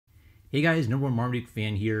Hey guys, number one Marmaduke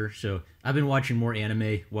fan here. So I've been watching more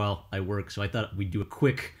anime while I work, so I thought we'd do a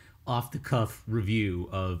quick off-the-cuff review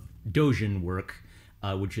of Doujin work,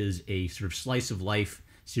 which is a sort of slice of life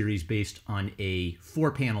series based on a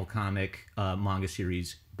four-panel comic manga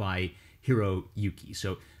series by Hiroyuki.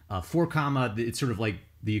 So four comma, it's sort of like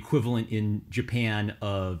the equivalent in Japan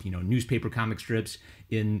of newspaper comic strips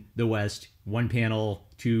in the West. One panel,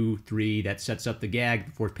 two, three, that sets up the gag.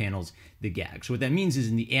 The fourth panel's the gag. So what that means is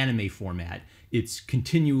in the anime format, it's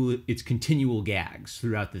continual gags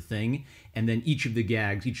throughout the thing, and then each of the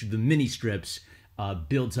gags, each of the mini strips,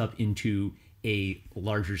 builds up into a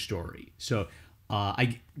larger story. So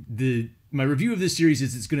my review of this series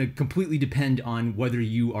is it's going to completely depend on whether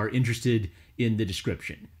you are interested in the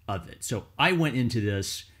description of it. So I went into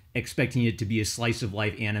this expecting it to be a slice of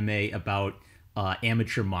life anime about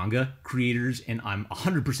amateur manga creators, and I'm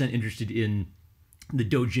 100% interested in the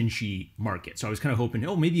doujinshi market. So I was kind of hoping,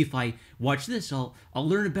 oh, maybe if I watch this, I'll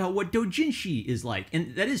learn about what doujinshi is like.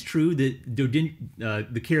 And that is true that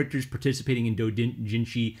the characters participating in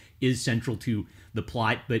doujinshi is central to the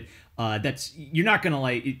plot, but you're not gonna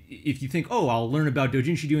like, if you think, oh, I'll learn about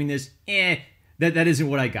doujinshi doing this, that isn't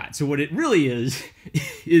what I got. So what it really is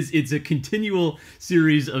it's a continual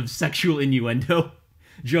series of sexual innuendo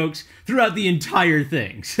jokes throughout the entire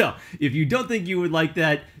thing. So if you don't think you would like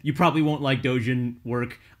that, you probably won't like Doujin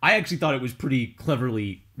work. I actually thought it was pretty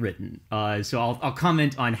cleverly written. So I'll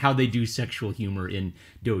comment on how they do sexual humor in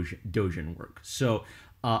Doujin work. So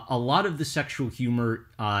a lot of the sexual humor,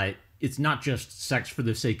 it's not just sex for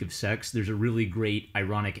the sake of sex. There's a really great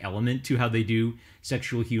ironic element to how they do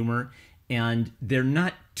sexual humor, and they're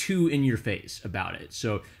not too in your face about it.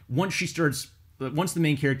 So once the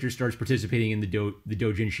main character starts participating in the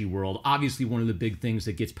doujinshi world, obviously one of the big things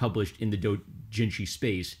that gets published in the doujinshi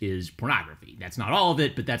space is pornography. That's not all of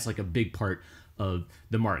it, but that's like a big part of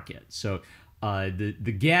the market. So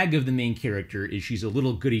the gag of the main character is she's a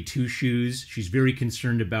little goody two-shoes. She's very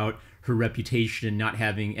concerned about her reputation and not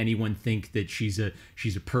having anyone think that she's a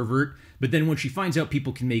pervert. But then when she finds out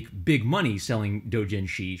people can make big money selling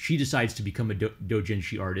doujinshi, she decides to become a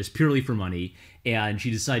doujinshi artist purely for money, and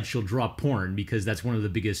she decides she'll draw porn because that's one of the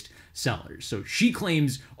biggest sellers. So she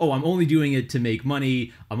claims, oh, I'm only doing it to make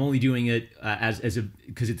money. I'm only doing it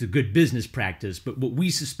because it's a good business practice. But what we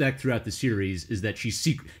suspect throughout the series is that she's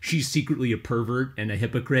secretly a pervert and a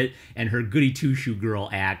hypocrite, and her goody two-shoe girl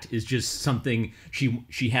act is just something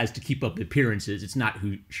she has to keep up appearances. It's not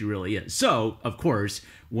who she really is. So, of course,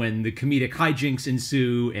 when the comedic hijinks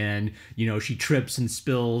ensue and, she trips and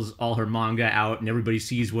spills all her manga out and everybody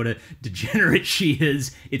sees what a degenerate she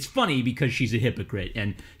is, it's funny because she's a hypocrite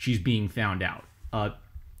and she's being found out.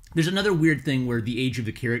 There's another weird thing where the age of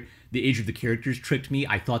the characters tricked me.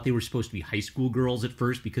 I thought they were supposed to be high school girls at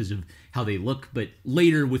first because of how they look, but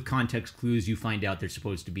later with context clues you find out they're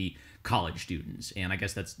supposed to be college students, and I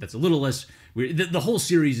guess that's a little less weird. The whole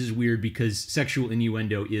series is weird because sexual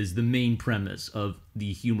innuendo is the main premise of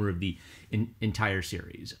the humor of the entire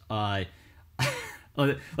series.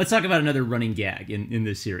 Let's talk about another running gag in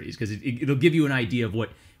this series because it'll give you an idea of what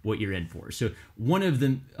you're in for. So one of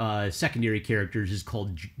the secondary characters is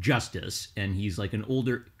called Justice, and he's like an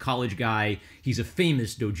older college guy. He's a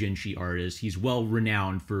famous doujinshi artist. He's well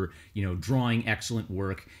renowned for, drawing excellent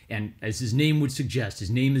work. And as his name would suggest, his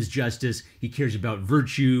name is Justice. He cares about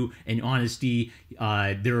virtue and honesty.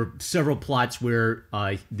 There are several plots where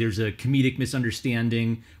there's a comedic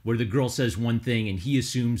misunderstanding where the girl says one thing and he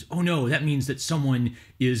assumes, oh no, that means that someone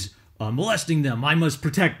is molesting them. I must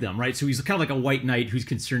protect them, right? So he's kind of like a white knight who's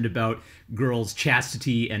concerned about girls'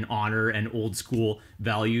 chastity and honor and old school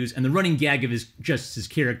values. And the running gag of his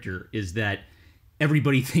character is that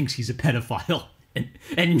everybody thinks he's a pedophile,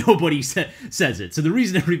 and nobody says it. So the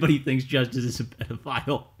reason everybody thinks Justice is a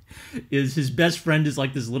pedophile is his best friend is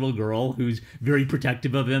like this little girl who's very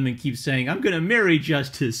protective of him and keeps saying, "I'm going to marry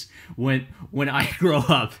Justice when I grow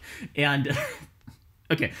up," and.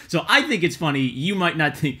 Okay, so I think it's funny. You might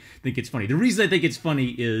not think it's funny. The reason I think it's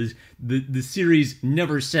funny is the series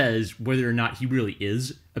never says whether or not he really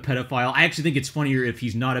is a pedophile. I actually think it's funnier if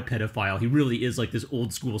he's not a pedophile. He really is like this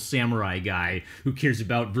old school samurai guy who cares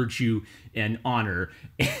about virtue and honor.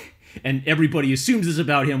 And everybody assumes this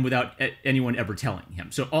about him without anyone ever telling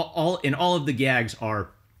him. So all of the gags are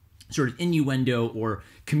sort of innuendo or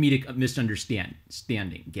comedic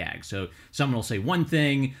misunderstanding gags. So someone will say one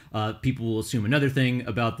thing, people will assume another thing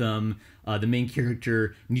about them. The main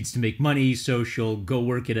character needs to make money, so she'll go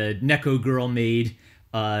work at a Neko Girl Maid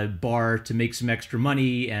bar to make some extra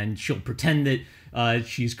money, and she'll pretend that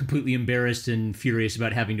she's completely embarrassed and furious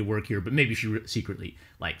about having to work here, but maybe she secretly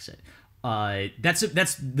likes it. That's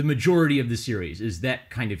the majority of the series, is that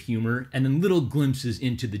kind of humor, and then little glimpses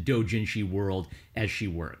into the doujinshi world as she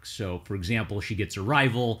works. So, for example, she gets a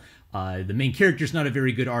rival. The main character's not a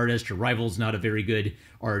very good artist. Her rival's not a very good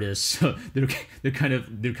artist. So they're kind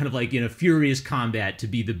of like in a furious combat to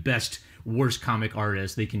be the best, worst comic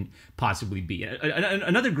artist they can possibly be.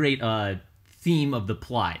 Another great theme of the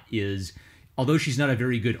plot is, although she's not a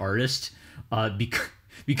very good artist,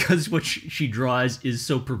 because what she draws is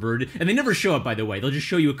so perverted, and they never show it, by the way. They'll just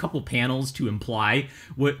show you a couple panels to imply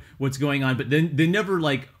what's going on, but then they never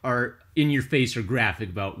like are in your face or graphic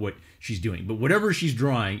about what she's doing. But whatever she's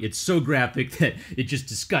drawing, it's so graphic that it just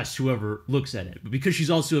disgusts whoever looks at it. But because she's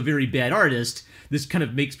also a very bad artist, this kind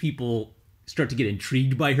of makes people start to get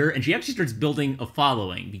intrigued by her, and she actually starts building a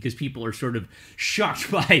following because people are sort of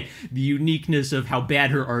shocked by the uniqueness of how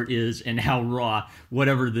bad her art is and how raw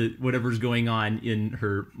whatever's going on in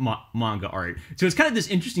her manga art. So it's kind of this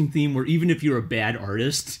interesting theme where even if you're a bad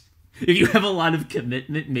artist, if you have a lot of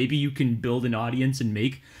commitment, maybe you can build an audience and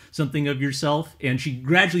make something of yourself. And she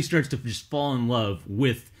gradually starts to just fall in love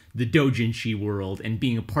with the doujinshi world and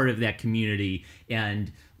being a part of that community,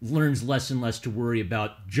 and learns less and less to worry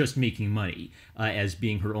about just making money as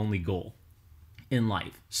being her only goal in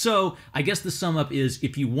life. So I guess the sum up is,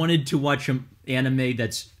 if you wanted to watch an anime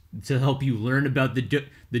that's to help you learn about the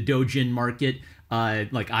doujin market,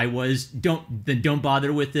 like I was, don't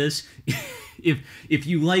bother with this. If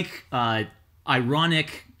you like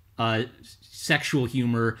ironic sexual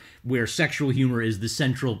humor, where sexual humor is the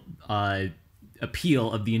central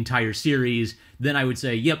appeal of the entire series, then I would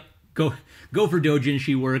say, yep, go for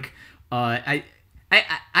doujinshi work. I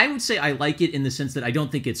would say I like it in the sense that I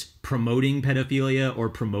don't think it's promoting pedophilia or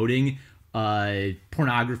promoting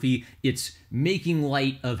pornography. It's making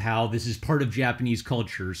light of how this is part of Japanese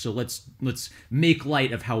culture. So let's make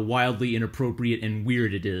light of how wildly inappropriate and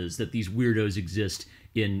weird it is that these weirdos exist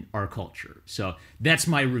in our culture. So that's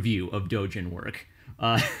my review of doujin work.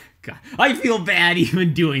 God, I feel bad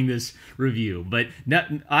even doing this review, but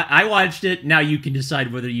I watched it. Now you can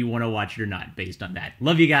decide whether you want to watch it or not based on that.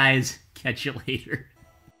 Love you guys. Catch you later.